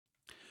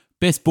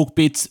Best Book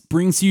Bits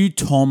brings you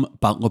Tom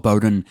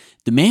Butler-Bowdon,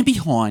 the man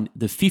behind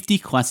the 50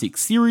 Classics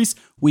series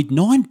with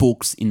 9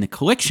 books in the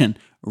collection,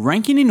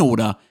 ranking in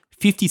order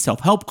 50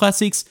 self-help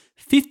classics,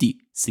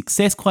 50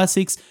 success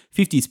classics,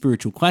 50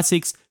 spiritual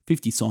classics,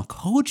 50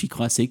 psychology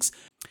classics,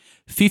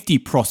 50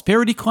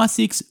 prosperity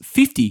classics,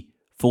 50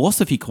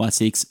 philosophy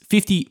classics,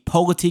 50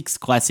 politics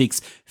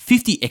classics,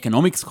 50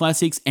 economics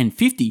classics, and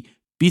 50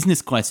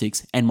 business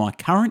classics, and my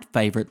current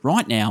favourite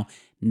right now,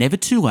 Never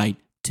Too Late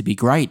to Be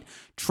Great,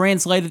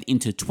 translated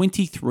into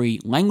 23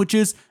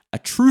 languages, a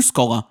true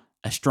scholar,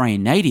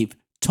 Australian native.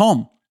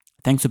 Tom,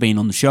 thanks for being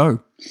on the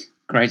show.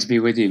 Great to be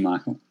with you,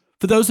 Michael.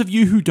 For those of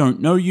you who don't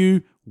know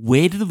you,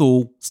 where did it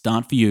all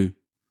start for you?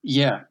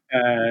 Yeah,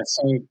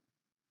 so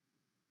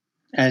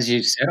as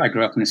you said, I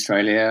grew up in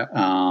Australia,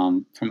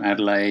 from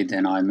Adelaide,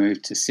 then I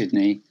moved to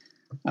Sydney.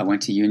 I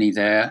went to uni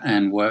there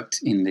and worked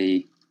in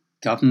the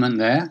government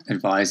there,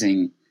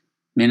 advising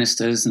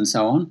ministers and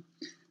so on.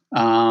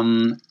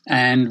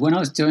 And when I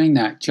was doing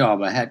that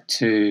job, I had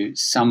to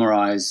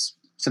summarize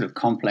sort of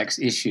complex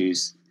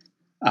issues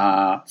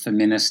for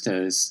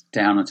ministers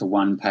down onto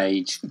one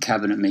page for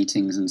cabinet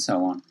meetings and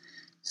so on.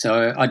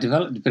 So I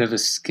developed a bit of a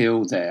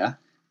skill there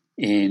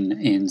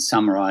in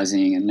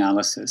summarizing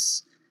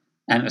analysis.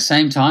 And at the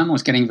same time, I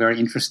was getting very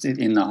interested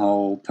in the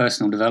whole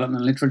personal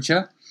development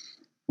literature,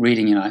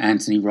 reading,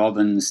 Anthony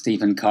Robbins,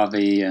 Stephen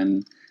Covey,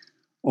 and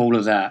all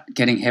of that,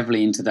 getting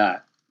heavily into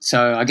that.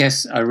 So I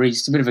guess I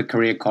reached a bit of a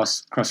career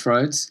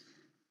crossroads,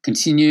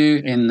 continue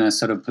in the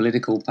sort of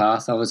political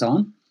path I was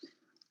on,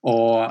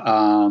 or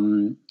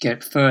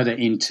get further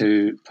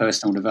into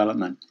personal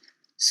development.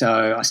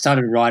 So I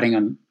started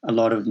writing a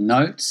lot of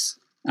notes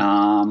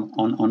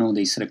on all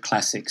these sort of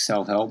classic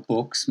self-help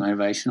books,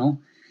 motivational,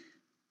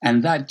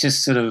 and that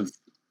just sort of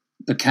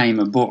became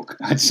a book.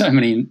 I had so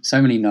many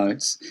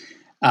notes.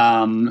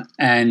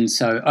 And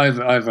so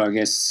over, I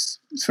guess,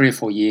 3 or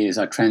 4 years,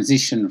 I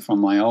transitioned from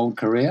my old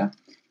career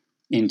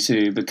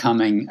into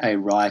becoming a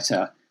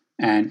writer,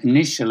 and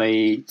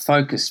initially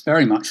focused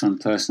very much on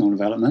personal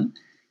development.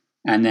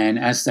 And then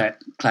as that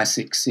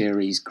classic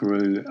series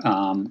grew,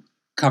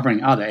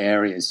 covering other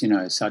areas,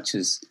 such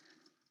as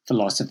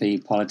philosophy,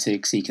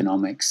 politics,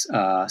 economics,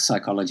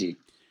 psychology.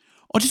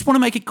 I just want to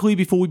make it clear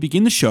before we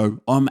begin the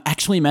show, I'm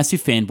actually a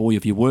massive fanboy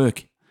of your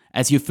work.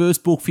 As your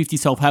first book, 50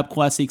 Self-Help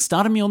Classics,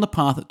 started me on the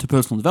path to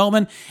personal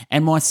development,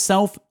 and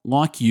myself,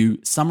 like you,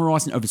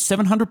 summarising over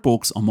 700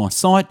 books on my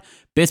site,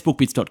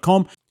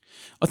 bestbookbits.com.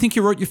 I think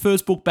you wrote your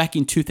first book back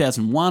in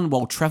 2001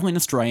 while travelling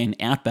Australia and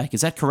Outback.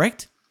 Is that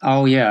correct?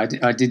 Oh, yeah,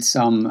 I did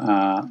some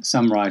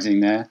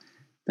writing there.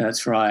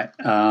 That's right.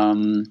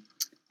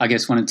 I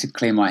guess wanted to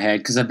clear my head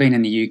because I've been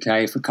in the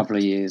UK for a couple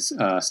of years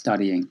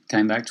studying,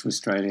 came back to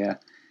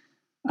Australia,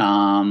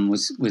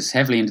 was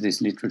heavily into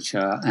this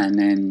literature, and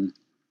then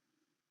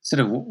sort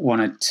of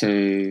wanted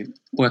to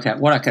work out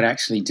what I could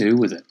actually do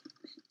with it.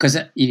 Because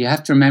you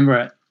have to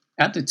remember,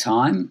 at the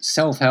time,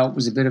 self-help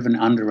was a bit of an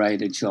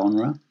underrated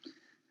genre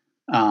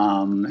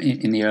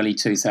in the early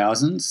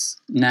 2000s.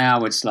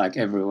 Now it's like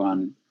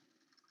everyone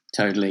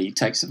totally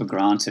takes it for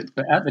granted.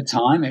 But at the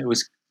time, it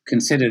was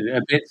considered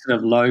a bit sort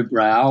of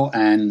lowbrow,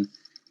 and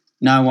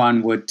no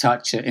one would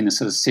touch it in a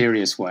sort of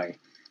serious way.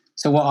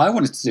 So what I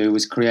wanted to do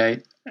was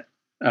create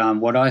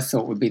what I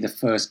thought would be the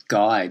first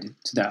guide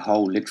to that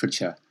whole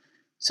literature.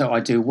 So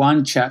I do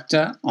one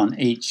chapter on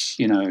each,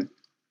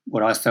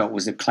 what I felt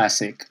was a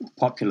classic,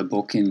 popular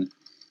book in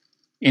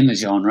the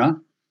genre,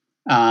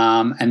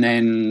 and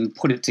then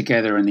put it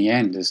together in the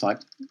end as like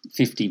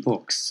 50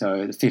 books,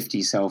 so the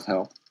 50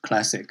 self-help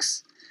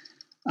classics.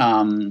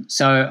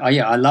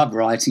 I love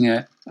writing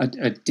it. I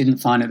didn't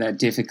find it that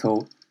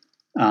difficult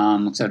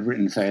because I'd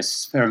written a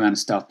fair amount of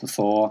stuff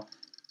before.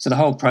 So the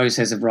whole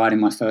process of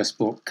writing my first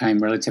book came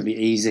relatively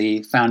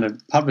easy, found a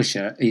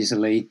publisher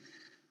easily,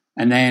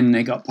 and then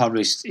it got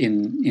published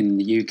in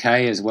the UK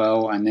as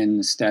well, and then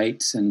the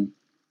States, and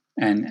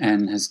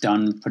has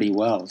done pretty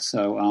well.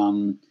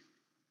 So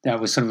that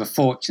was sort of a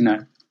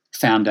fortunate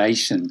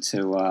foundation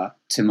to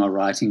my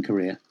writing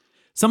career.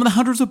 Some of the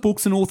hundreds of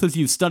books and authors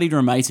you've studied are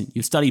amazing.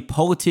 You've studied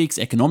politics,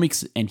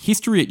 economics, and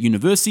history at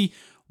university.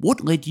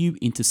 What led you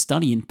into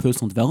studying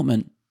personal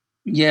development?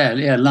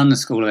 Yeah, London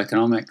School of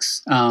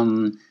Economics.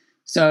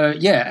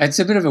 It's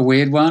a bit of a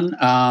weird one.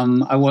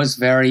 I was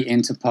very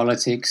into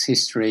politics,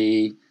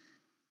 history,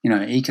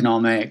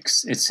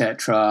 economics,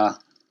 etc.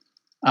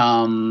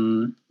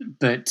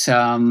 But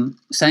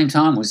same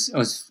time, I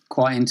was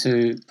quite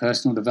into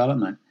personal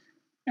development,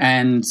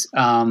 and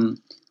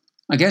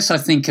I guess I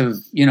think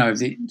of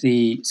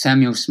the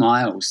Samuel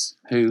Smiles,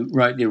 who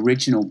wrote the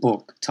original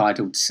book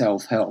titled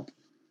Self-Help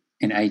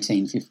in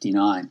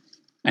 1859,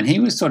 and he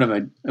was sort of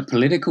a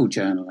political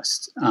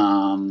journalist,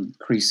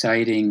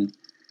 crusading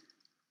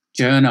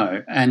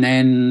journo,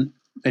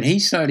 but he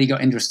slowly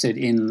got interested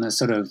in the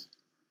sort of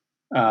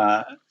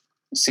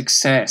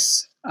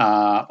success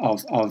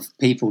of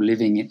people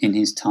living in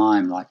his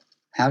time. Like,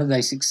 how did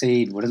they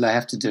succeed? What did they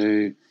have to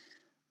do?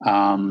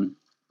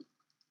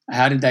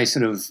 How did they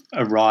sort of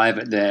arrive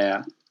at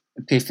their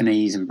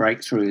epiphanies and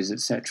breakthroughs,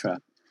 etc.?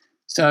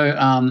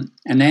 So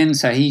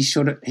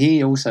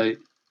he also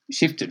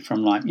shifted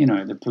from, like,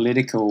 the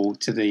political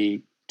to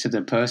the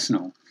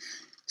personal.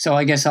 So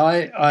I guess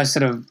I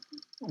sort of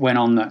went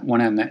on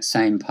that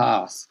same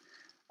path.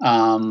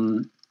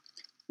 Um,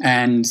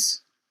 and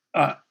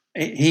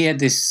he had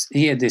this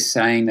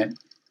saying that,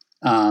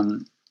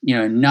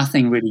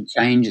 nothing really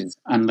changes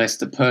unless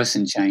the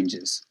person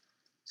changes.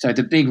 So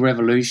the big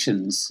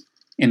revolutions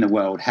in the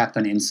world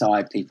happen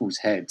inside people's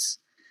heads.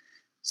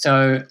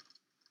 So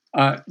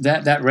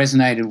that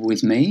resonated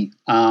with me,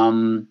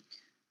 and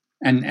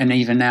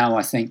even now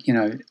I think,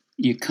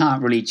 you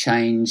can't really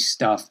change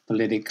stuff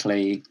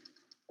politically,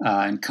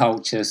 and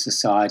culture,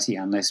 society,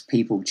 unless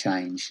people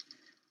change.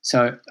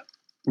 So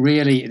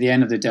really, at the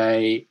end of the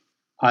day,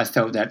 I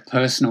felt that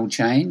personal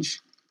change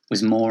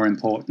was more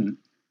important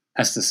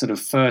as the sort of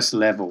first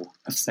level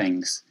of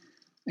things,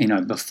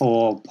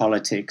 before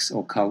politics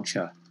or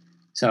culture.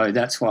 So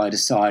that's why I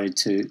decided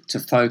to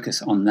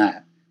focus on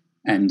that,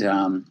 and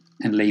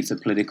leave the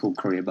political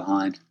career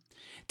behind.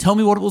 Tell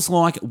me what it was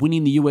like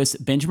winning the US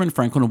Benjamin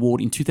Franklin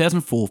Award in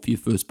 2004 for your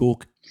first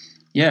book.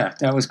 Yeah,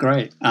 that was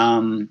great.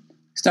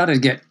 Started to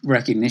get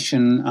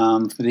recognition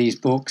for these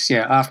books.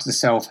 Yeah, after the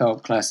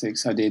self-help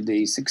classics, I did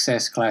the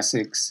success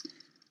classics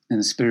and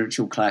the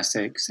spiritual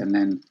classics, and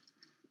then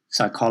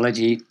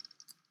psychology.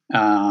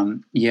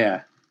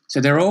 Yeah,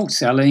 so they're all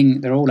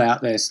selling. They're all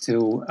out there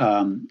still,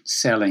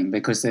 selling,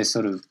 because they're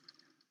sort of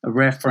a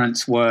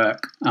reference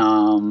work.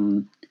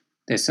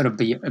 They're sort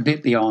of a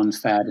bit beyond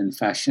fad and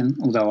fashion,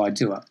 although I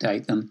do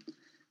update them.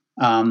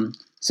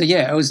 So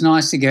yeah, it was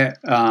nice to get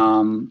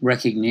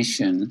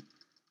recognition,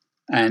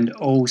 and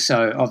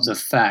also of the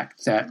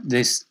fact that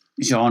this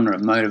genre,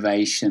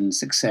 motivation,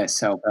 success,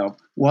 self-help,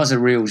 was a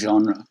real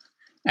genre,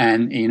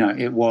 and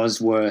it was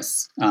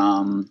worth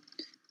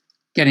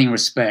getting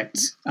respect,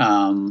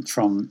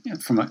 from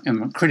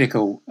a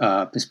critical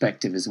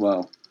perspective as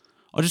well.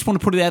 I just want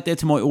to put it out there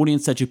to my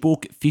audience that your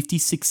book, 50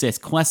 Success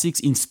Classics,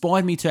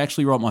 inspired me to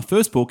actually write my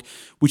first book,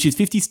 which is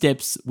 50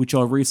 Steps, which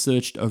I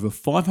researched over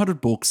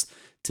 500 books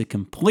to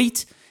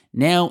complete.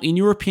 Now, in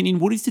your opinion,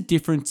 what is the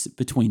difference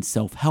between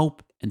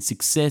self-help and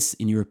success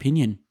in your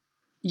opinion?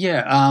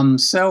 Yeah,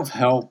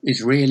 self-help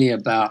is really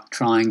about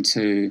trying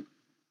to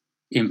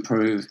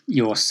improve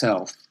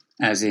yourself,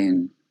 as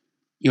in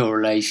your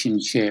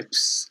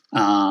relationships,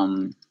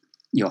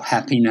 your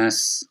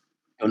happiness,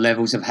 your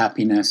levels of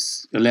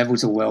happiness, your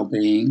levels of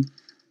well-being.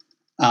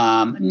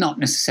 Not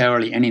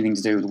necessarily anything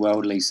to do with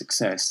worldly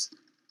success,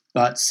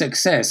 but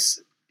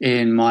success,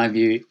 in my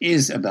view,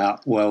 is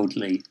about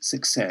worldly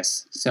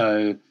success.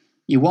 So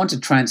you want to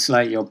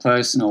translate your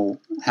personal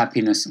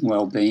happiness and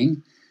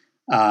well-being,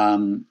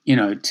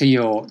 to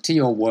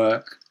your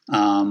work,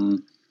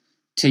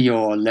 to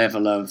your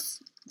level of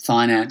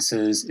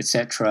finances,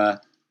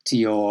 etc., to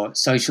your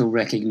social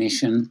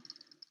recognition.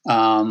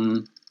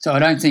 So I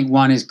don't think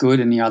one is good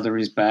and the other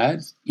is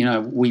bad.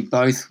 We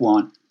both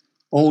want,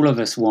 all of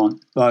us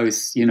want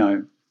both,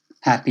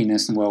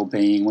 happiness and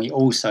well-being. We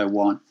also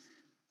want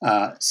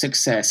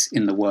success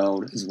in the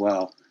world as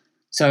well.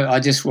 So I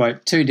just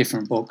wrote two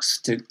different books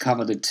to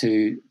cover the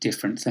two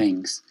different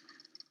things.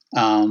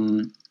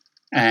 And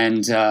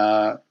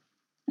I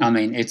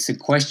mean, it's a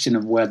question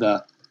of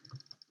whether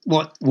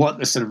what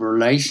the sort of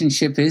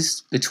relationship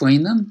is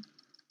between them,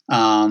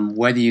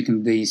 whether you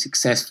can be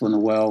successful in the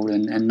world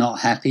and not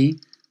happy,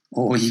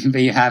 or you can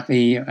be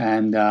happy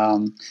and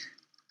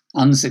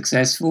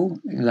unsuccessful,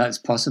 if that's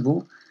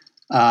possible.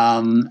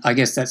 I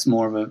guess that's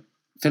more of a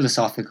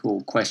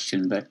philosophical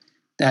question, but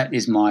that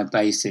is my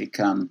basic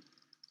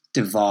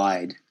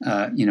divide,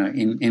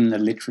 in the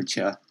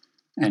literature,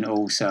 and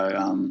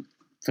also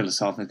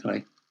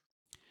philosophically.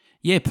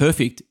 Yeah,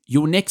 perfect.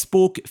 Your next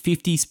book,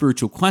 50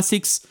 Spiritual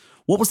Classics,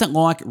 what was that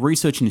like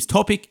researching this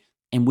topic,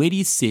 and where do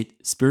you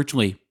sit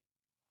spiritually?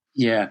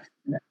 Yeah,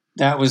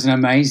 that was an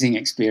amazing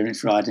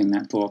experience writing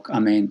that book. I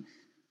mean,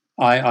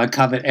 I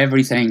covered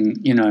everything,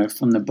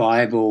 from the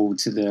Bible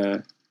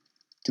to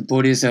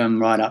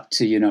Buddhism, right up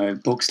to,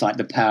 books like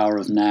The Power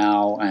of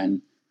Now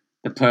and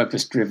The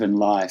Purpose-Driven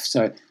Life.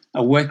 So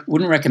I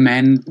wouldn't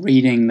recommend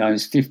reading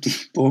those 50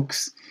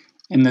 books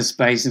in the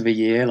space of a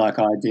year like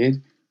I did.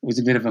 It was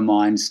a bit of a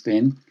mind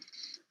spin.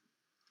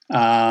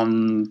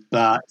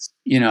 But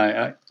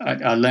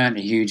I learned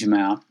a huge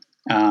amount,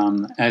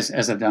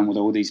 as I've done with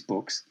all these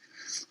books.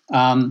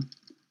 Um,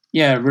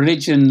 yeah,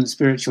 religion,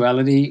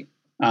 spirituality.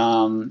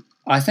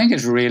 I think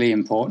it's really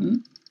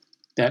important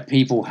that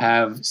people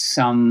have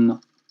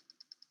some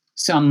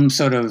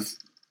sort of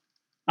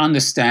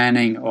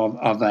understanding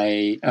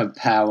of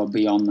power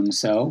beyond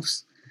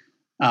themselves,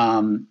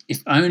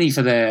 if only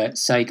for their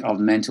sake of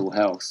mental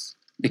health.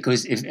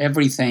 Because if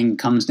everything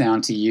comes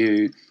down to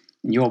you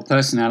and your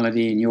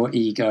personality and your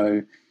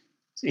ego,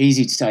 it's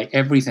easy to take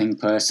everything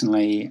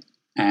personally,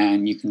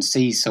 and you can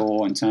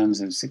seesaw in terms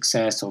of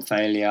success or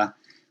failure.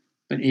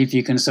 But if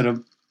you can sort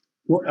of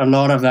put a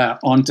lot of that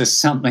onto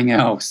something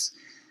else,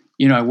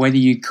 whether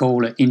you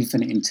call it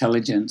infinite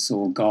intelligence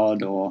or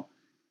God or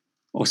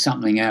or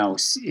something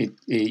else,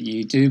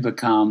 you do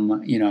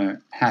become,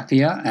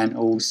 happier, and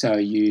also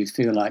you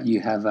feel like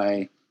you have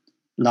a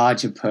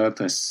larger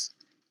purpose,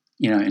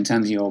 in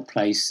terms of your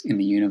place in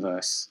the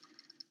universe.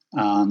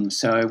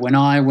 So when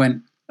I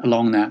went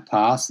along that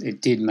path,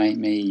 it did make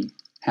me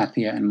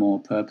happier and more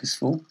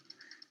purposeful.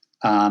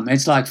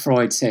 It's like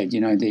Freud said,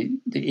 the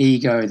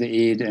ego,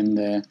 the id, and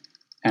the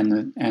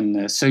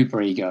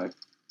superego.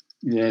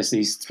 There's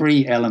these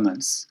three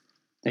elements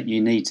that you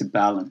need to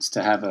balance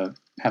to have a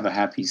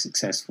happy,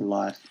 successful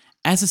life.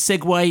 As a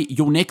segue,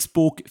 your next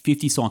book,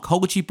 50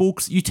 Psychology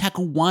Books, you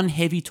tackle one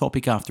heavy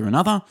topic after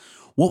another.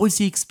 What was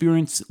the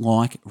experience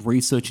like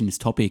researching this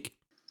topic?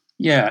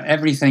 Yeah,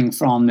 everything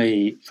from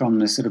the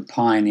sort of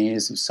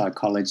pioneers of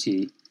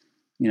psychology,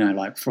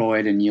 like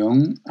Freud and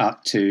Jung,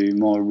 up to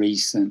more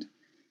recent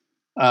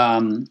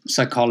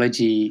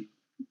psychology,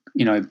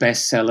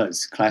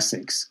 bestsellers,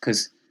 classics.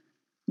 Because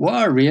what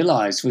I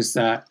realized was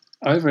that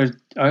over a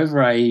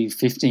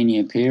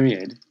 15-year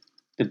period,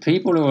 the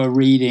people who are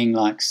reading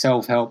like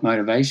self-help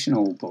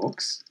motivational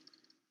books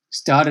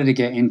started to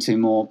get into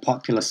more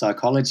popular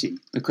psychology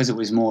because it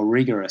was more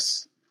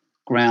rigorous,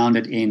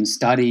 grounded in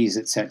studies,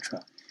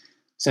 etc.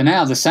 So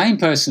now the same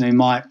person who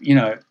might,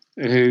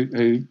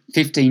 who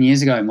 15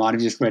 years ago might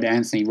have just read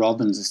Anthony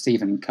Robbins or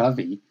Stephen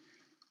Covey,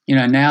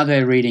 now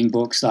they're reading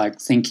books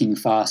like Thinking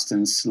Fast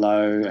and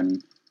Slow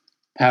and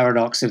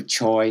Paradox of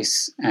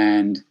Choice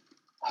and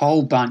a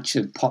whole bunch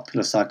of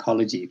popular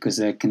psychology because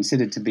they're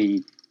considered to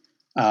be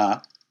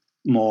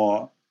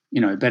more,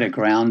 better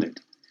grounded.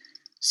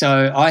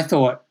 So I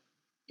thought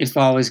if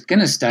I was going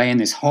to stay in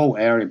this whole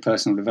area of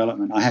personal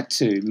development, I had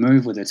to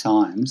move with the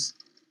times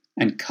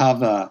and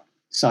cover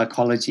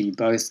psychology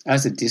both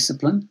as a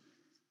discipline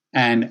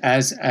and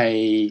as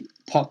a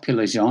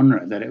popular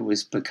genre that it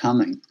was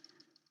becoming.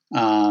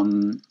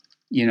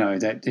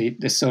 That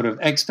the sort of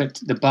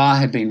the bar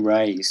had been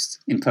raised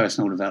in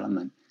personal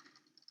development,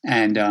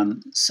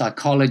 and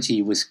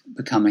psychology was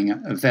becoming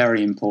a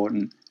very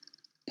important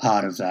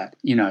part of that.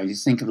 You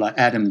think of like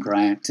Adam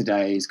Grant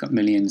today; he's got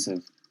millions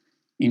of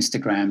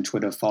Instagram,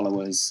 Twitter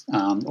followers,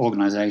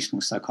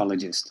 organizational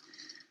psychologist.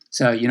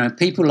 So,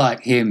 people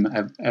like him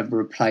have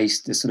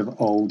replaced the sort of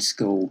old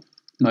school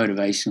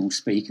motivational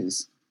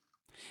speakers.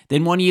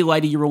 Then 1 year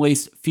later, you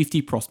released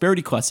 50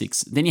 Prosperity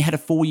Classics. Then you had a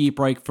 4-year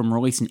break from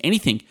releasing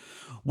anything.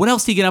 What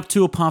else did you get up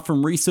to apart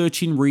from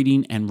researching,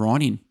 reading, and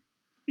writing?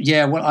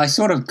 Yeah, well, I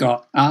sort of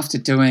got, after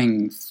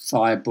doing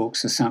 5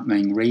 books or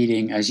something,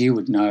 reading, as you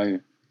would know,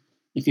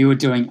 if you were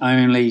doing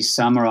only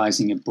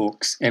summarizing your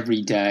books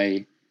every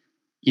day,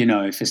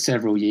 for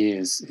several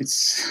years,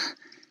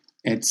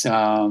 it's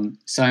so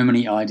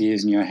many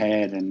ideas in your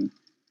head and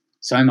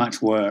so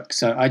much work.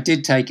 So I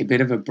did take a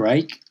bit of a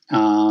break,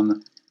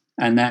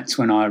 and that's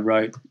when I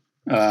wrote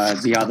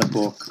the other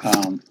book,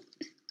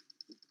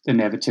 The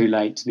Never Too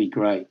Late to Be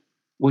Great,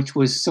 which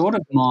was sort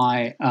of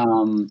my,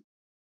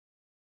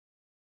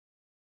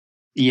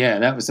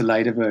 that was the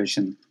later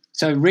version.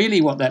 So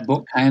really what that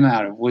book came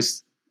out of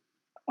was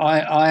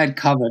I had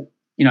covered,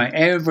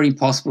 every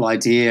possible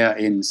idea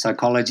in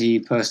psychology,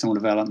 personal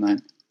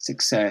development,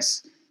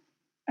 success.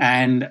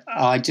 And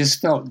I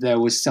just felt there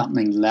was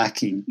something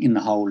lacking in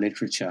the whole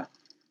literature.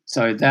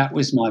 So that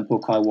was my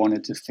book. I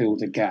wanted to fill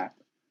the gap.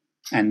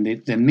 And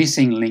the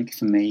missing link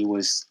for me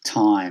was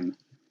time.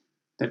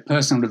 That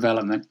personal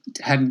development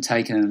hadn't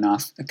taken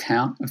enough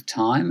account of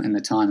time and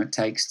the time it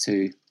takes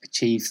to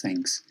achieve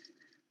things.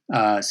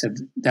 So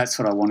that's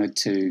what I wanted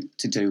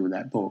to do with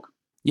that book.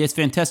 Yes,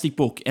 fantastic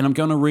book. And I'm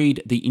going to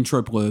read the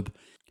intro blurb.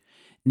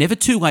 Never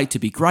Too Late to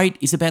Be Great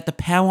is about the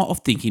power of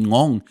thinking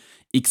long,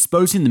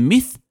 exposing the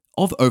myth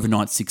of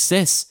overnight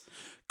success.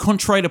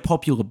 Contrary to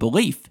popular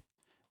belief,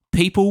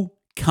 people,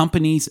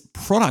 companies,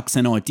 products,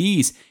 and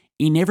ideas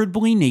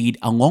inevitably need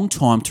a long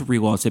time to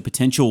realise their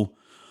potential.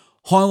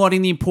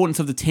 Highlighting the importance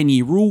of the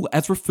 10-year rule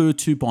as referred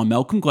to by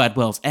Malcolm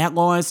Gladwell's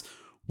Outliers,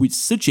 which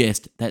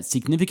suggest that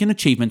significant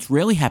achievements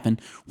rarely happen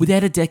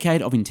without a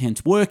decade of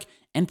intense work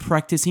and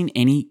practice in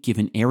any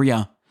given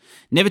area.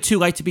 Never Too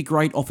Late to Be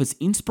Great offers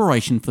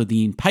inspiration for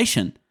the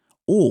impatient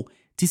or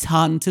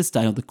disheartened to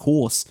stay on the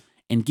course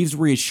and gives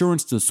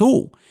reassurance to us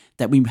all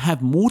that we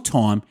have more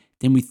time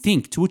than we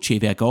think to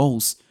achieve our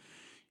goals.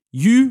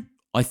 You,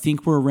 I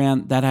think, were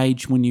around that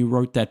age when you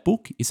wrote that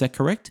book. Is that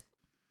correct?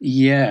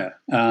 Yeah,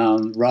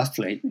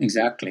 roughly,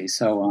 exactly.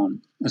 So I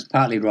was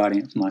partly writing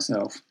it for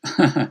myself.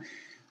 The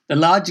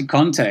larger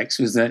context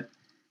was that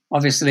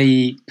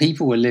obviously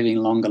people were living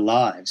longer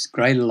lives,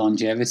 greater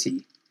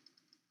longevity.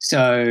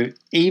 So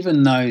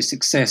even though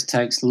success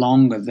takes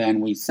longer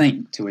than we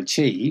think to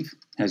achieve,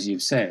 as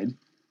you've said,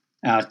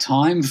 our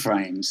time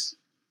frames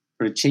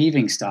for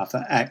achieving stuff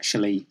are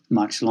actually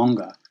much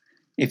longer.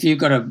 If you've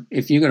got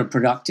a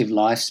productive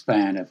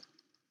lifespan of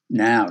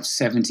now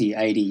 70,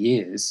 80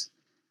 years,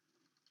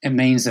 it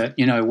means that,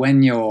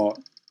 when you're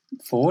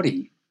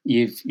 40,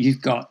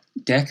 you've got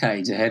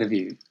decades ahead of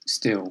you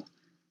still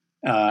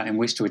in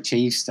which to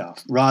achieve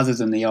stuff, rather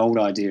than the old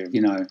idea of,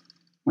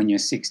 when you're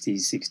 60,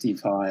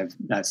 65,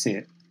 that's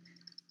it.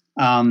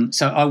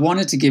 So I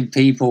wanted to give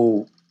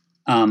people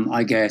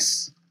I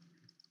guess,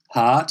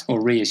 heart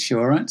or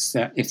reassurance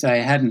that if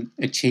they hadn't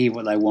achieved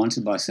what they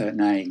wanted by a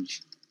certain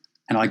age,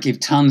 and I give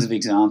tons of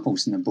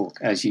examples in the book,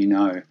 as you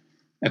know,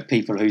 of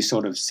people who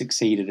sort of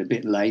succeeded a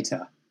bit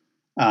later,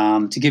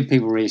 to give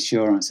people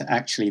reassurance that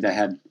actually they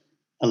had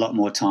a lot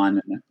more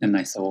time than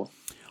they thought.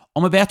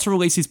 I'm about to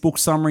release this book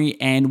summary,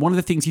 and one of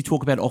the things you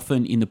talk about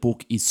often in the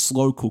book is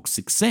slow cook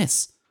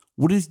success.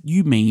 What do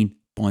you mean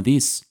by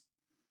this?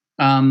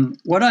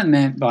 What I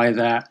meant by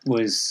that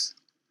was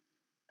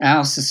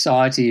our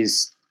society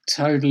is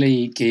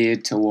totally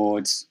geared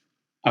towards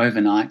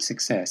overnight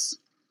success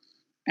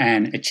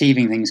and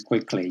achieving things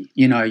quickly.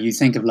 You know, you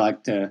think of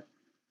like the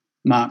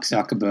Mark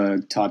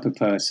Zuckerberg type of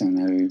person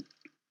who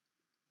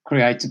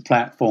creates a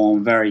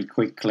platform very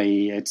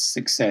quickly, it's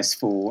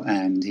successful,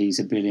 and he's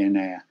a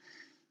billionaire.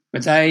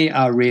 But they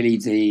are really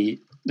the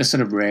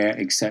sort of rare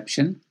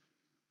exception.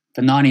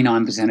 For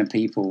 99% of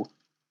people,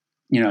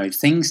 you know,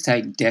 things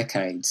take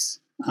decades.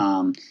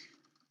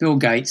 Bill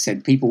Gates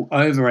said people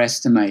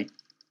overestimate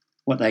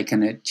what they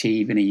can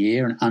achieve in a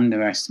year and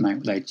underestimate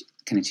what they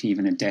can achieve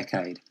in a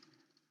decade.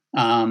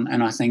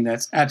 And I think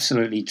that's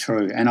absolutely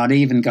true. And I'd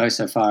even go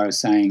so far as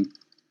saying,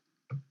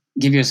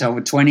 give yourself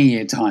a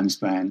 20-year time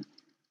span,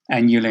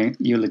 and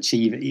you'll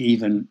achieve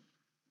even,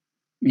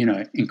 you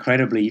know,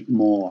 incredibly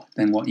more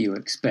than what you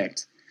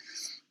expect.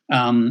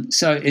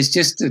 So it's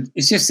just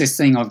this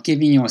thing of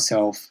giving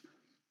yourself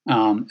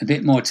a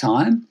bit more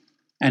time,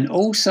 and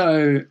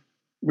also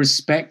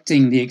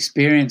respecting the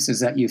experiences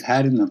that you've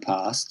had in the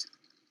past,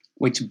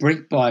 which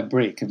brick by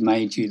brick have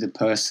made you the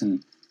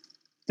person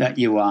that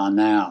you are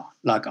now.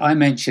 Like I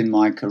mentioned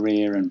my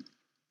career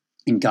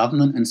in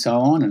government and so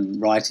on,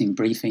 and writing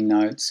briefing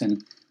notes,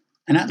 and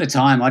at the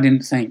time I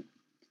didn't think,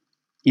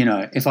 you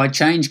know, if I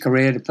changed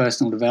career to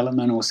personal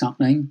development or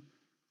something,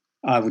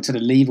 I would sort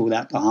of leave all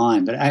that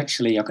behind. But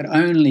actually I could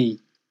only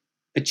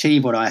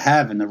achieve what I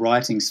have in the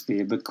writing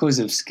sphere because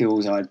of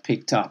skills I'd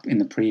picked up in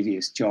the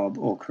previous job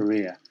or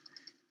career.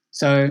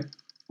 So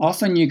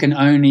often you can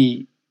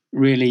only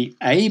really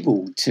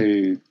able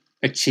to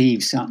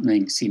achieve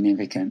something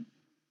significant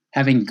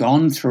having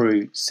gone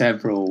through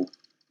several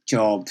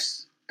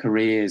jobs,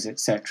 careers,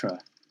 etc.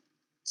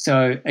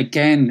 So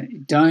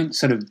again, don't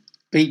sort of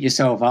beat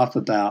yourself up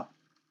about,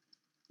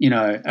 you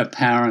know,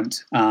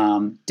 apparent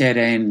dead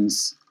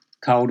ends,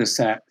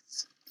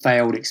 cul-de-sacs,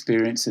 failed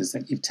experiences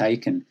that you've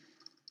taken.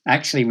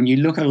 Actually, when you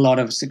look at a lot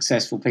of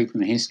successful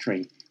people in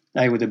history,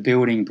 they were the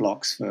building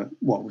blocks for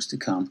what was to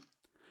come.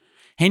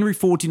 Henry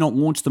Ford did not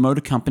launch the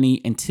motor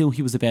company until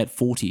he was about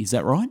 40. Is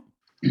that right?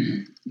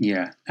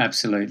 Yeah,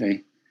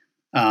 absolutely.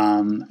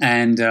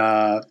 And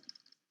the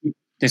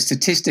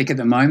statistic at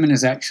the moment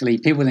is actually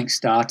people think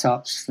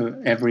startups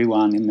for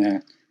everyone in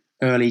their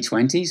early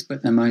 20s,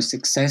 but the most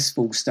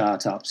successful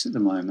startups at the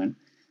moment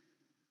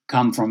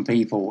come from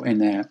people in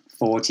their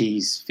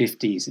 40s,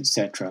 50s,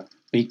 etc.,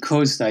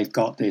 because they've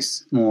got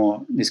this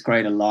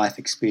greater life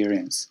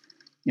experience,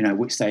 you know,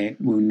 which they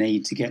will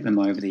need to get them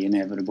over the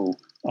inevitable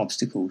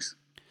obstacles.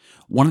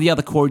 One of the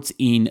other quotes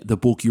in the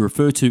book you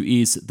refer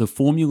to is the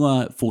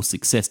formula for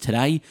success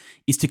today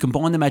is to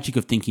combine the magic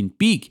of thinking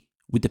big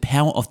with the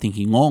power of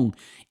thinking long.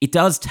 It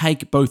does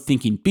take both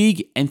thinking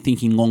big and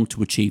thinking long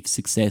to achieve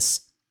success.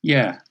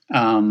 Yeah,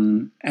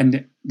 and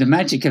the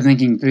magic of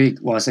thinking big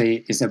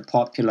is a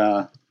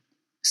popular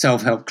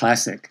self-help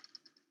classic.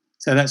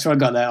 So that's where I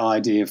got that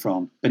idea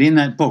from. But in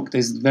that book,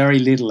 there's very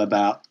little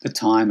about the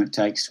time it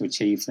takes to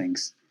achieve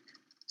things.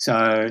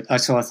 So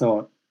that's why I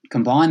thought,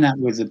 combine that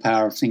with the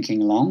power of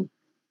thinking long,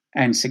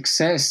 and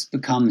success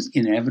becomes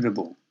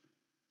inevitable,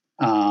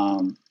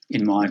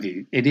 in my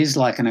view. It is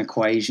like an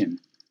equation.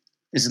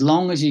 As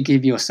long as you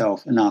give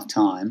yourself enough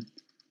time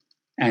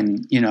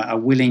and, you know, are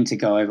willing to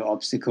go over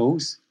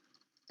obstacles,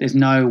 there's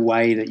no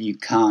way that you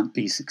can't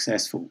be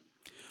successful.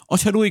 I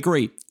totally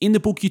agree. In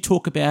the book, you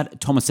talk about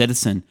Thomas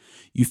Edison.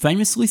 You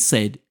famously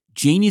said,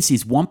 genius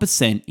is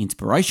 1%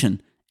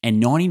 inspiration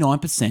and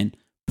 99%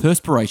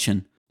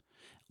 perspiration.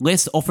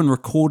 Less often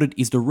recorded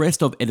is the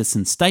rest of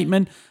Edison's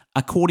statement.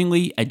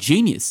 Accordingly, a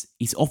genius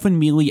is often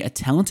merely a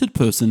talented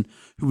person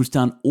who has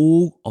done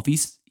all of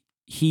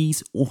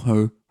his or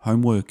her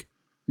homework.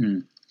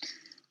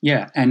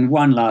 Yeah, and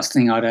one last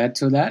thing I'd add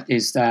to that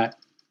is that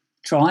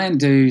try and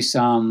do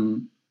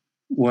some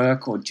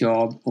work or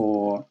job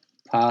or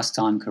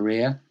pastime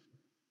career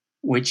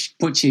which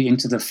puts you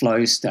into the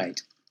flow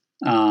state,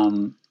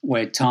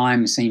 where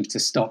time seems to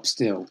stop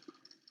still.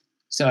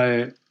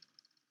 So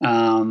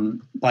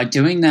by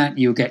doing that,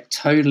 you'll get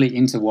totally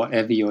into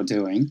whatever you're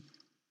doing,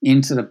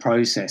 into the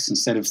process,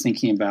 instead of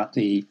thinking about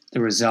the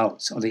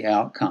results or the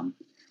outcome.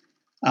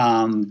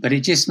 But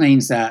it just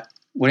means that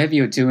whatever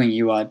you're doing,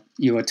 you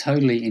are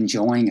totally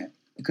enjoying it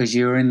because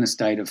you're in the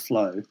state of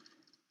flow,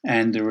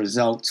 and the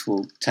results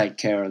will take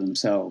care of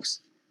themselves.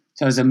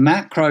 So there's a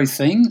macro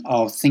thing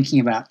of thinking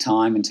about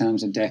time in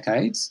terms of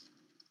decades,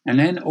 and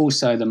then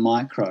also the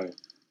micro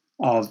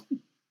of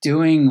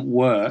doing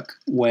work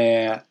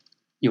where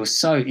you're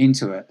so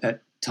into it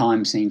that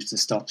time seems to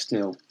stop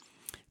still.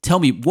 Tell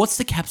me, what's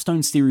the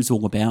Capstone series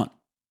all about?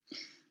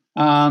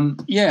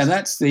 Yeah,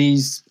 that's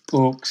these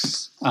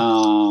books.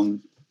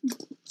 Some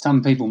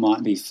people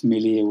might be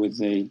familiar with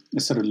the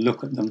sort of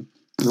look at them,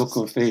 look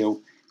or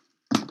feel.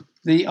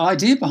 The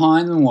idea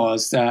behind them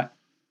was that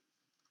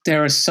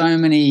there are so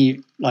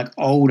many like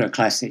older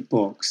classic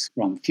books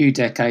from a few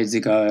decades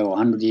ago or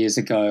 100 years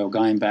ago or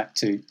going back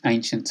to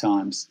ancient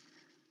times.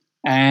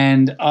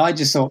 And I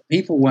just thought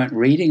people weren't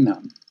reading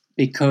them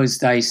because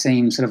they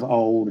seem sort of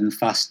old and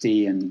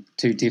fusty and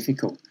too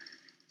difficult.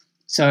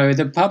 So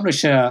the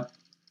publisher,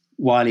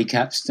 Wiley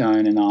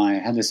Capstone, and I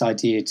had this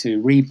idea to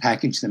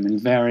repackage them in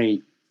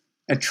very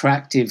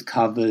attractive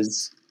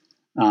covers,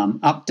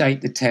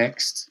 update the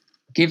text,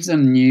 give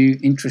them new,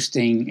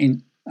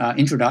 interesting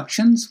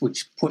introductions,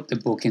 which put the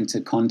book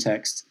into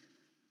context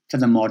for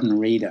the modern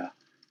reader.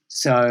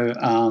 So,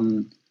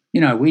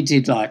 we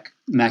did like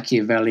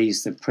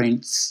Machiavelli's The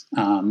Prince,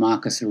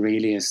 Marcus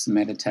Aurelius'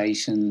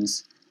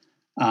 Meditations.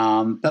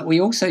 But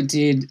we also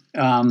did,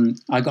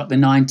 I got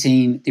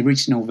the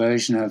original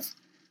version of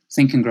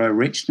Think and Grow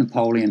Rich,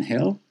 Napoleon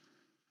Hill,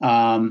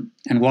 and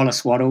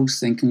Wallace Wattles'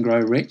 Think and Grow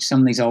Rich,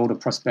 some of these older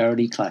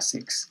prosperity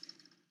classics.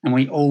 And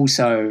we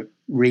also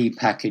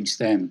repackaged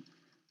them,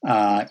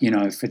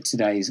 for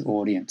today's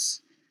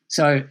audience.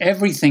 So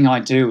everything I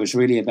do is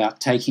really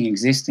about taking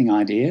existing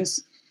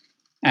ideas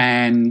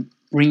and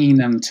bringing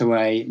them to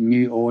a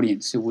new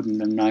audience who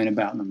wouldn't have known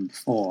about them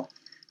before.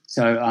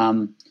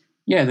 So,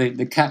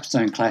 the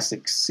Capstone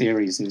Classics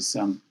series is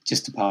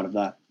just a part of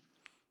that.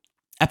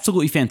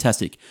 Absolutely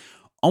fantastic.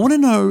 I want to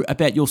know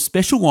about your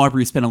special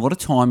library you spent a lot of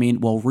time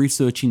in while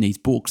researching these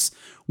books.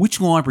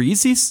 Which library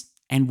is this,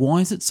 and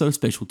why is it so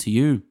special to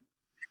you?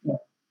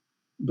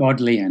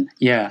 Bodleian,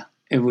 yeah.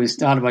 It was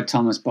started by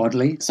Thomas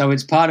Bodley. So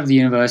it's part of the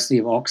University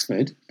of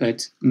Oxford,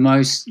 but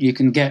you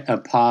can get a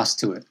pass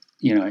to it,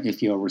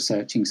 if you're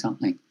researching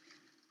something.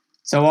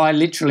 So I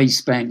literally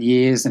spent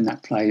years in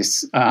that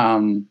place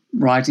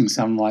writing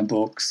some of my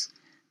books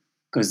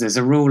because there's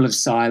a rule of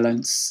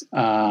silence.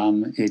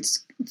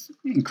 It's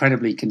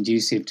incredibly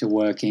conducive to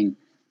working.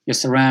 You're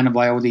surrounded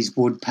by all these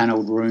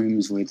wood-panelled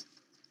rooms with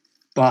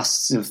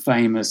busts of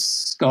famous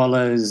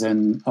scholars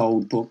and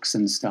old books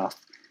and stuff.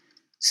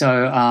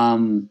 So,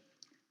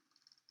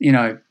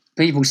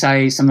 people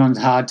say sometimes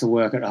it's hard to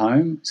work at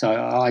home. So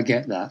I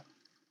get that.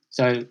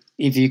 So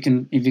if you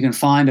can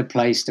find a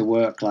place to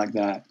work like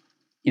that,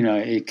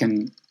 it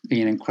can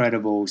be an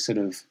incredible sort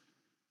of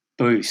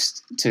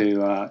boost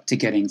to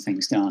getting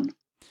things done.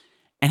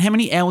 And how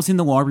many hours in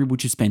the library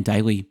would you spend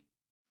daily?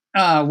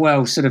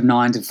 Well, sort of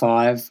 9 to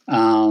 5,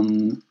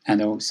 and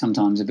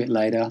sometimes a bit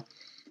later.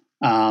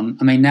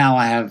 Now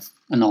I have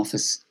an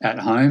office at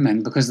home,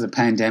 and because of the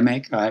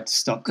pandemic, I had to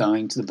stop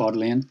going to the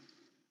Bodleian,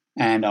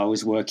 and I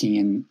was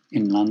working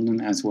in London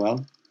as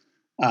well.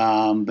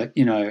 But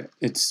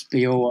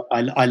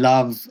I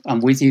love. I'm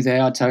with you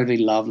there. I totally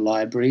love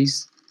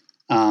libraries.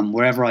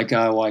 Wherever I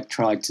go, I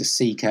try to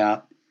seek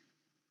out,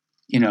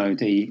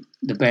 the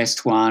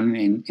best one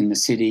in the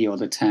city or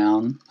the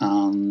town,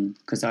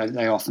 because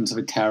they often sort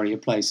of carry a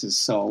place's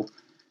soul.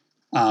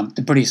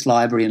 The British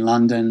Library in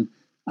London,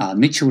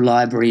 Mitchell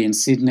Library in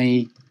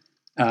Sydney,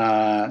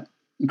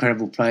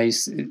 incredible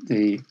place.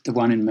 The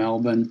one in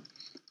Melbourne.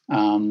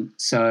 I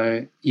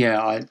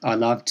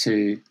love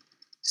to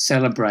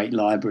celebrate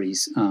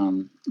libraries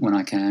when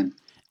I can.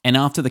 And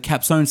after the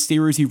Capstone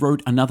series, you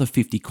wrote another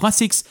 50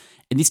 classics,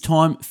 and this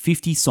time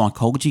 50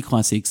 psychology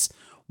classics.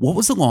 What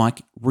was it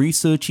like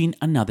researching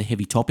another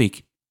heavy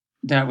topic?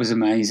 That was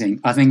amazing.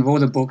 I think of all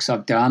the books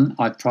I've done,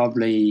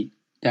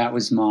 that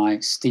was my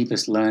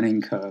steepest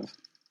learning curve.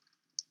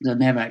 I've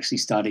never actually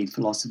studied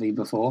philosophy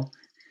before.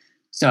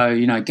 So,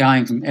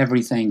 going from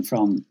everything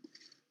from,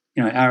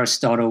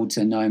 Aristotle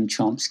to Noam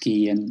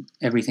Chomsky and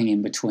everything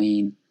in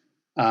between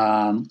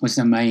was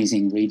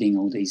amazing reading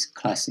all these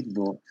classic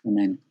books and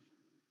then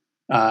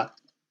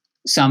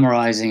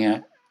summarizing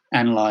it,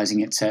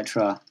 analyzing,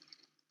 etc.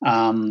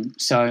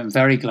 So I'm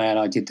very glad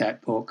I did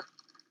that book.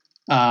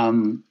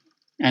 And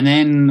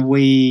then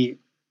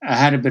I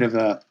had a bit of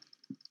a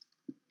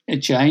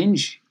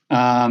change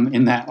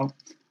in that I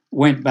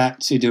went back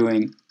to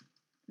doing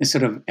a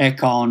sort of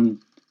econ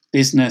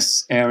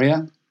business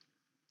area.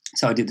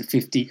 So I did the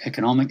 50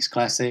 economics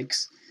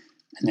classics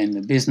and then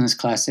the business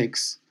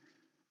classics,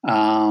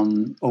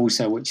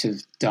 also, which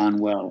have done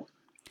well.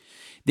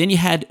 Then you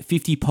had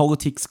 50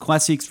 politics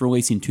classics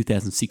released in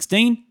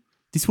 2016.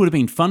 This would have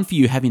been fun for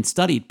you having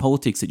studied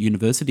politics at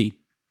university.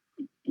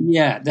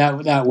 Yeah,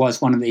 that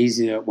was one of the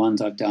easier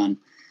ones I've done.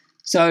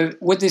 So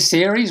with this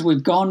series,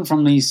 we've gone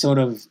from these sort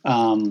of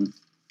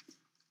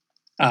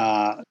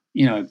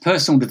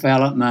personal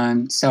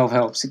development,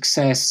 self-help,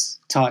 success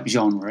type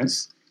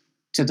genres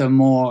to the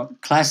more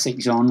classic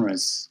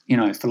genres,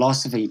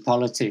 philosophy,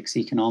 politics,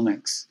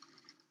 economics.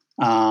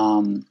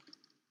 It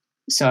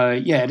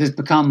has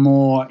become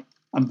more.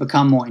 I've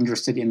become more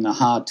interested in the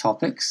hard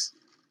topics.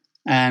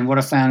 And what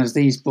I found is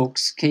these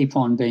books keep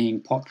on being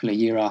popular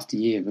year after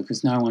year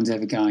because no one's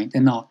ever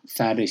they're not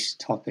faddish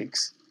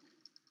topics.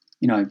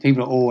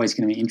 People are always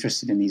going to be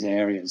interested in these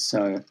areas.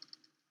 So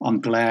I'm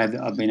glad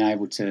that I've been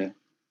able to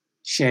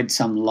shed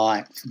some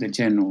light for the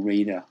general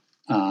reader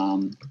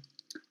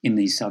in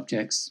these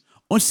subjects.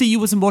 I see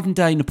you as a modern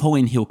day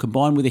Napoleon Hill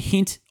combined with a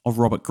hint of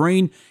Robert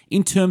Greene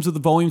in terms of the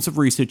volumes of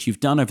research you've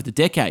done over the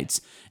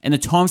decades and the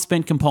time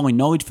spent compiling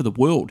knowledge for the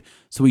world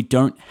so we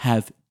don't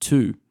have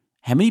to.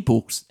 How many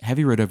books have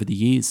you read over the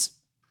years?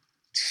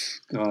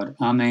 God,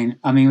 I mean,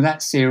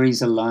 that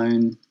series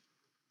alone,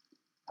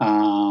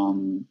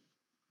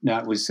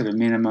 that was sort of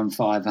minimum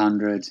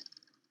 500,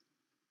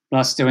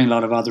 plus doing a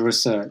lot of other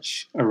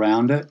research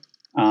around it,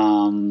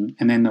 and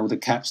then all the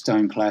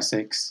Capstone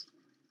classics.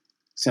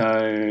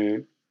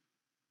 So,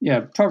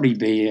 yeah, probably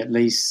be at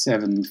least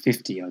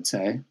 750, I'd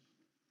say.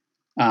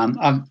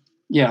 I've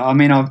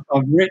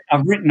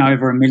written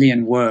over 1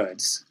 million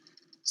words,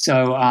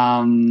 so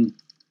I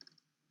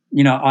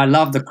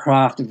love the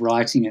craft of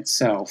writing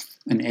itself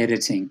and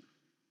editing.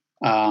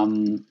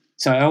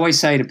 So I always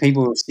say to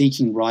people who are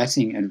seeking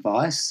writing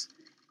advice,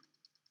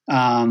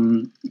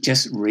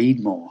 just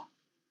read more.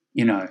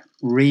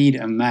 Read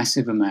a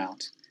massive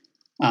amount,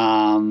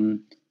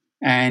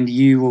 and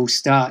you will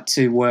start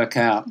to work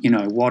out,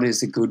 what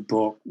is a good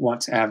book,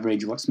 what's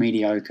average, what's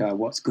mediocre,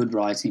 what's good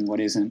writing, what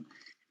isn't.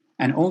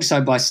 And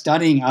also by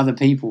studying other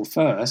people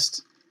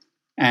first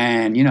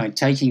and,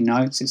 taking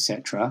notes,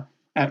 etc.,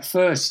 at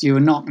first you're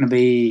not going to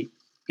be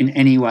in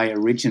any way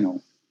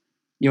original.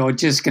 You're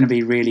just going to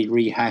be really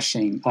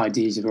rehashing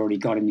ideas you've already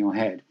got in your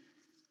head.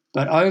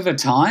 But over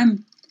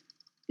time,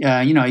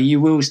 you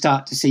will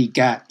start to see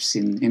gaps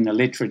in the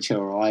literature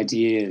or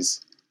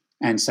ideas.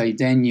 And so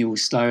then you'll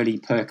slowly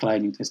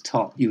percolating to the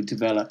top, you'll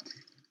develop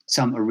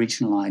some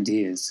original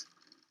ideas,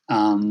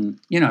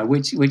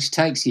 which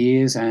takes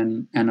years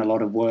and a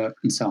lot of work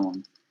and so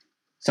on.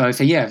 So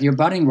if you're a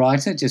budding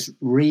writer, just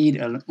read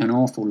an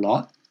awful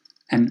lot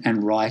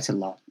and write a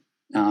lot,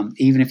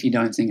 even if you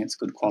don't think it's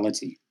good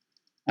quality.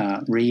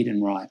 Read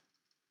and write.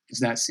 It's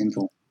that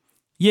simple.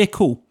 Yeah,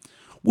 cool.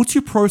 What's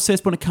your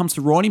process when it comes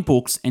to writing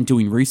books and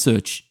doing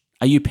research?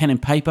 Are you pen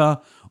and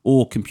paper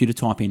or computer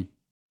typing?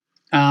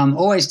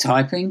 Always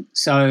typing.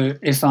 So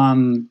if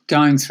I'm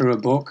going through a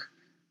book,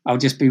 I'll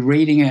just be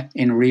reading it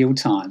in real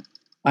time.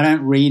 I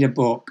don't read a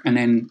book and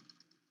then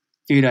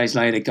a few days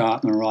later go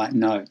up and write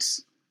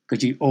notes,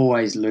 because you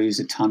always lose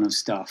a ton of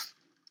stuff.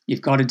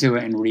 You've got to do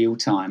it in real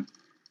time.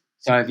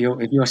 So if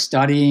you're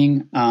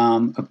studying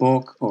a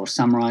book or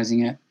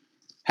summarizing it,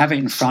 have it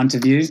in front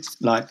of you,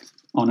 like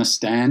on a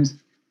stand.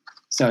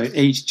 So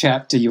each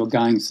chapter you're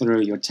going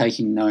through, you're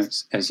taking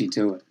notes as you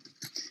do it.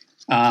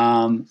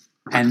 And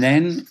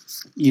then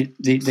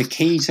the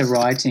key to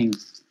writing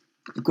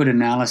a good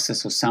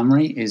analysis or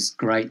summary is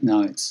great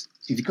notes.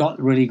 If you've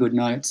got really good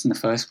notes in the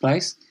first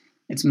place,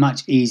 it's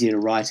much easier to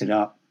write it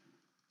up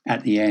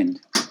at the end.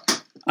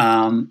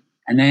 And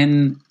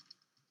then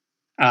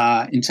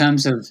in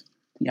terms of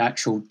the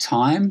actual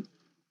time,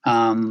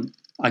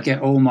 I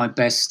get all my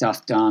best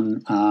stuff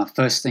done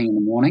first thing in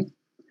the morning.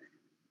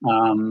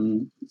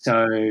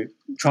 So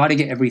try to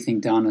get everything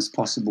done as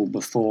possible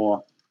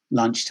before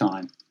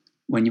lunchtime,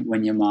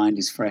 when your mind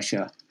is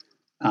fresher,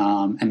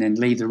 and then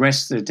leave the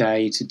rest of the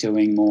day to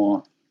doing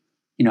more,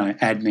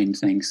 admin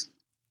things.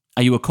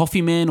 Are you a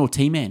coffee man or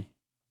tea man?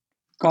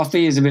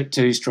 Coffee is a bit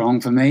too strong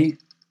for me,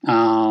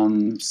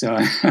 so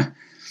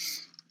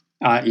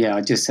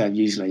I just have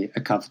usually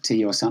a cup of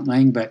tea or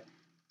something. But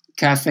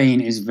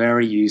caffeine is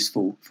very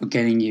useful for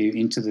getting you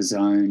into the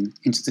zone,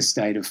 into the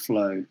state of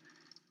flow.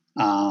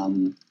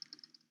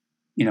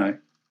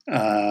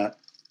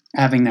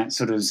 Having that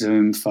sort of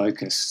zoom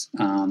focus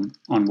on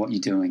what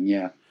you're doing,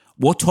 yeah.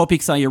 What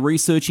topics are you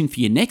researching for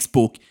your next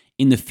book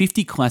in the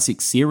 50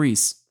 Classics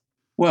series?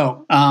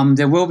 Well,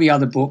 there will be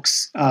other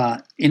books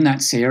in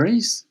that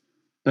series,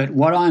 but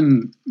what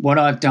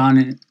I've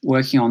done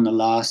working on the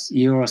last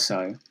year or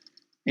so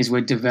is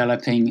we're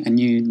developing a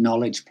new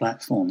knowledge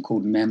platform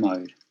called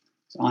Memode.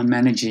 So I'm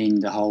managing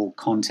the whole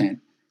content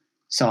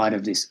side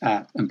of this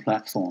app and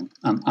platform.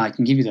 I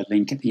can give you the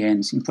link at the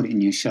end, so you can put it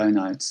in your show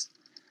notes.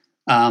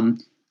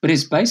 But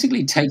it's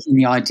basically taking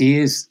the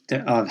ideas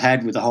that I've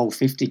had with the whole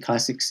 50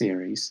 Classic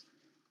series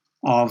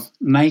of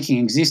making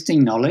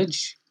existing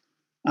knowledge,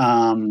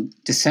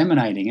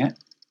 disseminating it,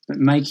 but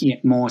making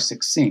it more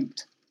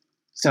succinct.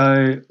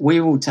 So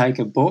we will take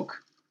a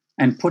book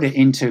and put it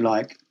into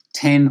like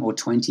 10 or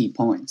 20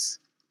 points,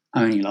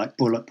 only like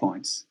bullet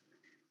points.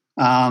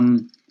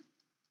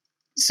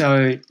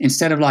 So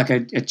instead of like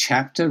a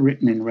chapter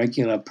written in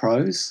regular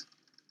prose,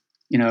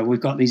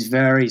 we've got these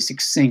very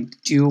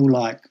succinct, dual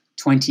like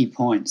 20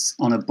 points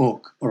on a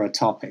book or a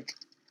topic.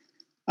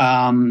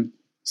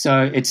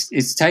 So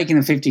it's taken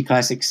the 50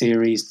 Classic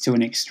series to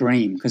an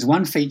extreme, because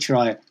one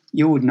feature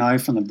you would know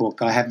from the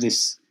book, I have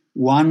this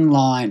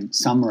one-line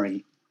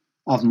summary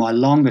of my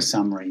longer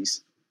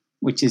summaries,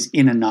 which is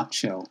in a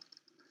nutshell.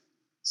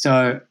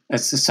 So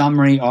it's the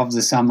summary of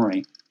the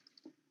summary.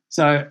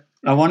 So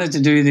I wanted to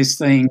do this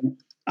thing.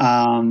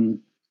 I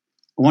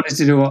wanted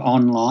to do it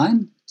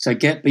online, so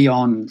get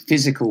beyond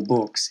physical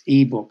books,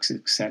 ebooks,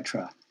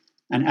 etc.,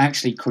 and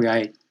actually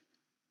create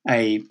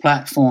a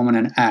platform and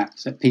an app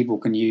that people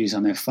can use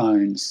on their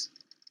phones,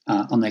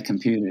 on their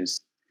computers.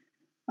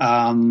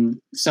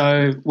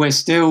 So we're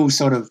still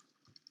sort of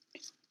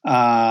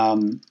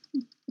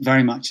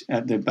very much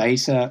at the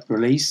beta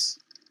release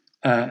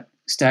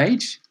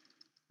stage,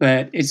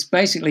 but it's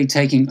basically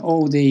taking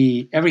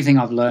everything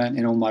I've learned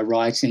in all my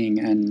writing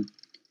and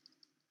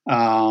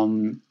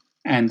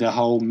the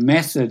whole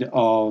method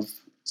of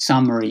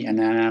summary and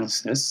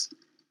analysis,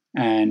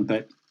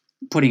 but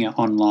putting it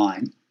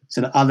online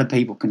so that other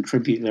people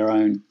contribute their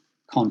own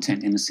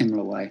content in a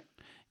similar way.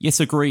 Yes,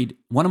 agreed.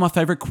 One of my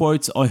favorite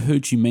quotes I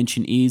heard you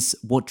mention is,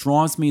 "What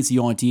drives me is the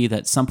idea that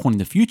at some point in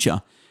the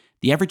future,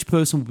 the average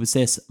person will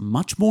possess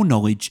much more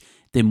knowledge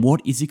than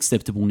what is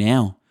acceptable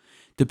now.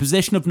 The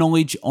possession of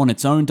knowledge on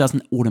its own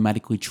doesn't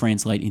automatically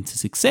translate into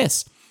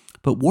success,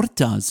 but what it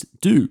does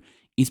do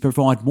is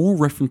provide more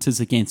references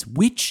against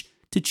which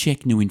to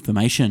check new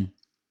information."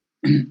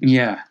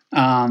 Yeah.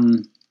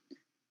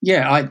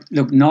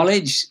 Look,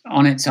 knowledge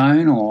on its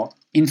own or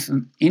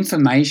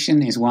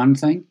information is one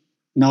thing,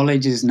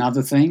 knowledge is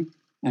another thing,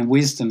 and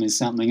wisdom is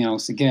something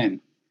else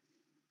again.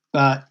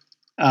 But,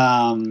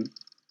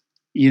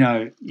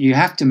 you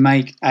have to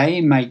make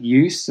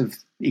use of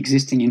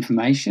existing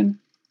information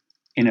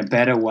in a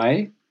better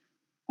way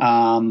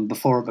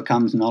before it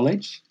becomes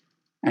knowledge.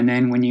 And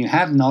then when you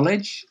have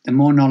knowledge, the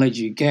more knowledge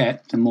you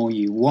get, the more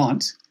you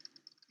want.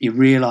 You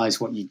realize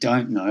what you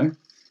don't know.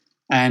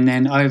 And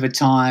then over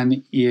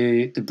time,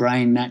 the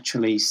brain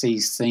naturally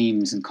sees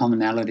themes and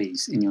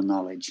commonalities in your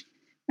knowledge.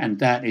 And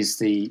that is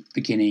the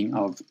beginning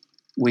of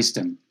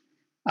wisdom.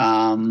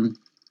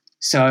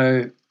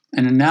 So an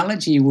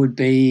analogy would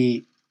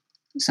be,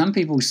 some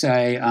people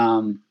say,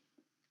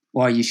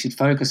 well, you should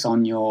focus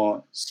on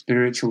your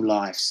spiritual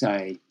life,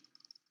 say,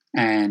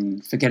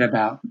 and forget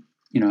about,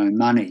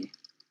 money.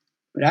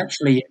 But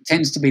actually, it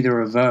tends to be the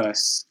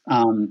reverse.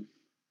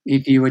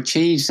 If you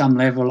achieve some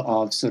level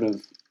of sort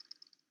of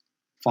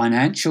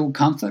financial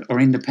comfort or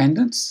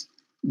independence,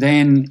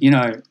 then,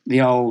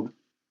 the old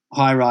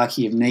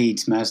hierarchy of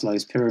needs,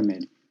 Maslow's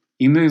pyramid,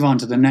 you move on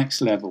to the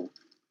next level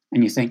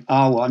and you think,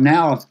 oh, well,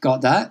 now I've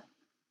got that.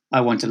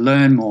 I want to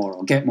learn more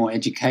or get more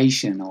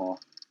education, or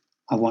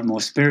I want more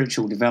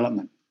spiritual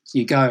development. So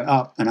you go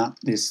up and up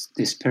this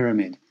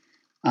pyramid.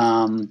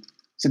 So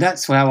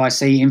that's how I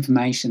see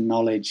information,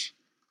 knowledge,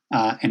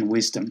 and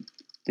wisdom,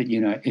 that,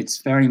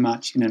 it's very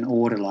much in an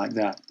order like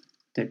that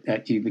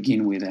you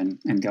begin with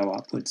and go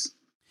upwards.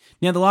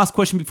 Now, the last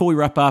question before we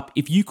wrap up: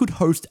 if you could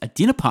host a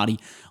dinner party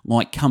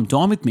like Come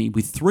Dine With Me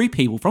with 3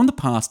 people from the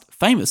past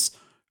famous,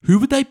 who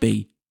would they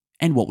be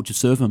and what would you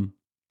serve them?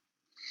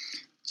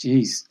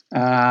 Jeez.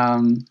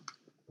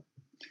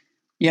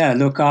 Yeah,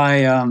 look,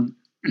 I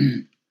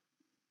think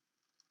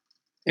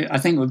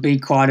it would be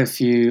quite a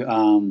few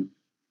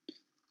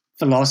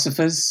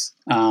philosophers.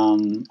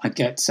 I'd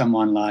get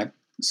someone like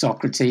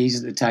Socrates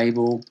at the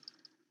table,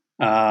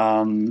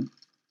 from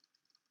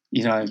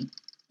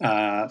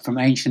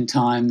ancient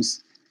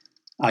times.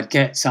 I'd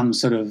get some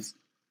sort of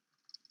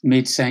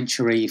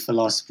mid-century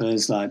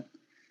philosophers like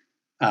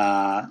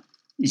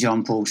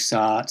Jean-Paul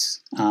Sartre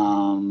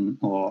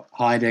or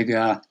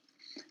Heidegger,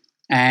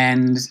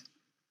 and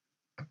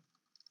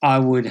I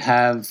would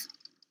have,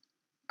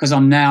 because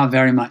I'm now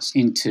very much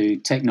into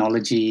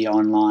technology,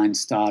 online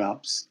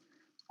startups,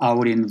 I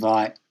would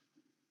invite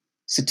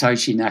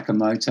Satoshi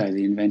Nakamoto,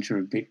 the inventor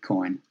of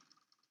Bitcoin.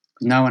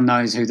 No one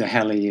knows who the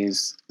hell he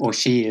is, or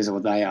she is, or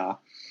they are.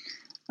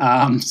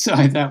 So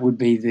that would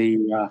be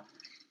the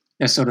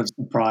sort of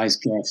surprise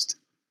guest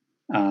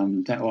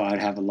that I'd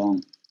have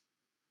along.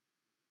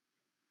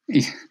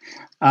 In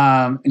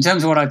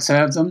terms of what I'd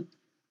serve them,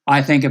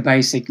 I think a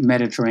basic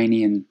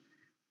Mediterranean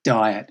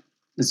diet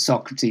that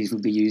Socrates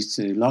would be used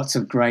to. Lots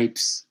of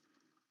grapes,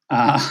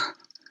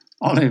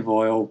 olive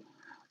oil,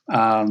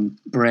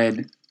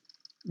 bread,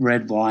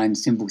 red wine,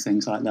 simple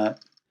things like that.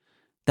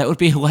 That would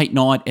be a late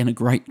night and a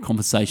great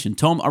conversation.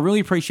 Tom, I really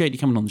appreciate you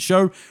coming on the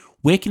show.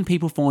 Where can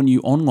people find you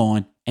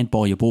online and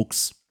buy your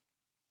books?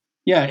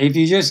 Yeah, if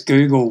you just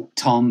Google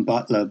Tom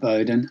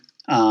Butler-Bowdon,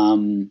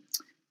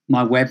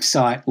 my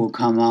website will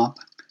come up,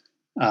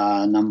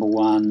 number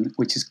one,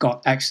 which has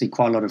got actually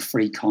quite a lot of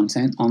free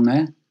content on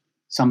there,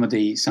 some of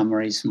the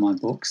summaries from my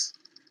books.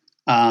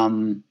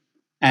 And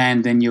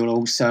then you'll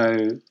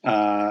also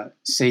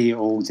see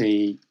all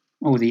the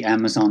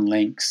Amazon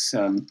links,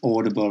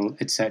 Audible,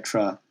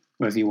 etc.,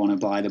 wherever you want to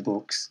buy the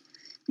books,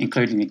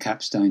 including the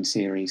Capstone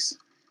series.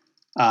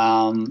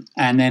 And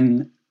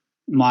then,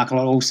 Michael,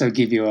 I'll also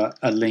give you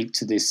a link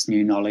to this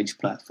new knowledge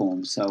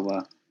platform.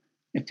 So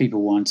if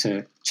people want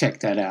to check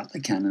that out, they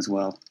can as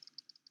well.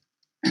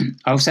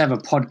 I also have a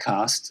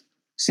podcast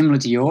similar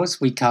to yours.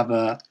 We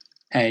cover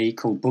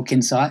called Book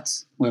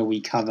Insights, where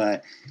we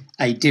cover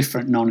a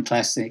different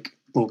non-classic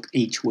book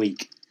each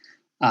week.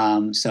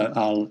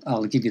 So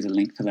I'll give you the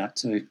link for that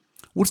too.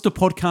 What's the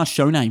podcast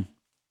show name?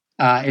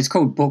 It's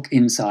called Book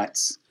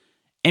Insights.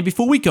 And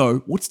before we go,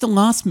 what's the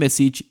last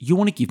message you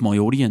want to give my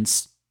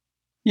audience?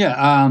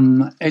 Yeah,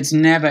 it's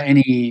never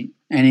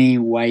any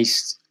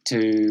waste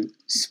to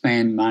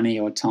spend money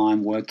or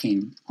time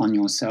working on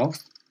yourself.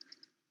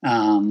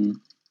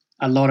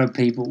 A lot of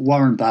people,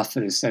 Warren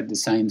Buffett has said the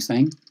same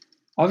thing.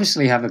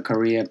 obviously have a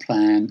career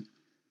plan,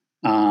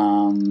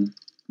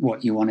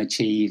 what you want to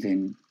achieve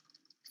in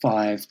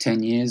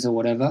 5-10 years or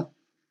whatever.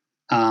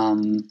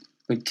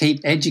 But keep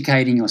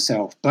educating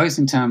yourself, both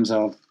in terms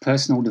of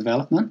personal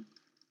development,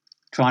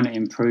 trying to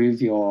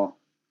improve your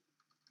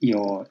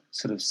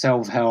sort of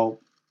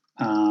self-help,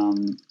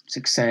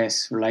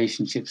 success,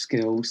 relationship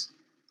skills,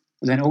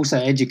 but then also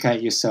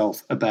educate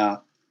yourself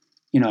about,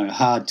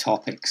 hard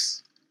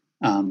topics,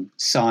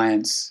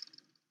 science,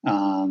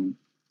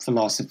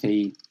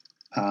 philosophy,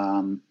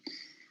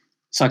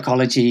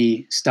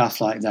 psychology,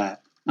 stuff like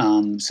that.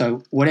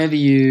 So whatever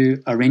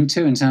you are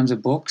into in terms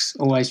of books,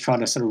 always try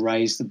to sort of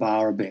raise the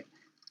bar a bit.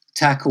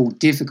 Tackle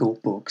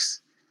difficult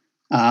books.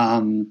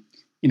 They're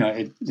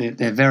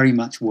very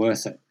much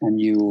worth it, and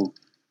you will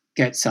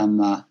get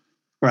some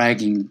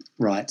bragging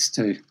rights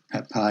too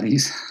at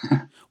parties.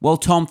 Well,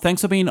 Tom,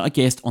 thanks for being a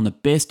guest on the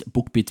Best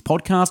Book Bits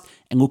podcast,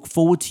 and look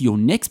forward to your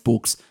next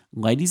books.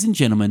 Ladies and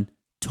gentlemen,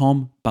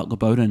 Tom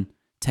Butler-Bowdon.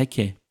 Take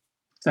care.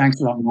 Thanks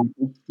a lot,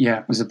 Michael. Yeah,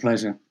 it was a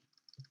pleasure.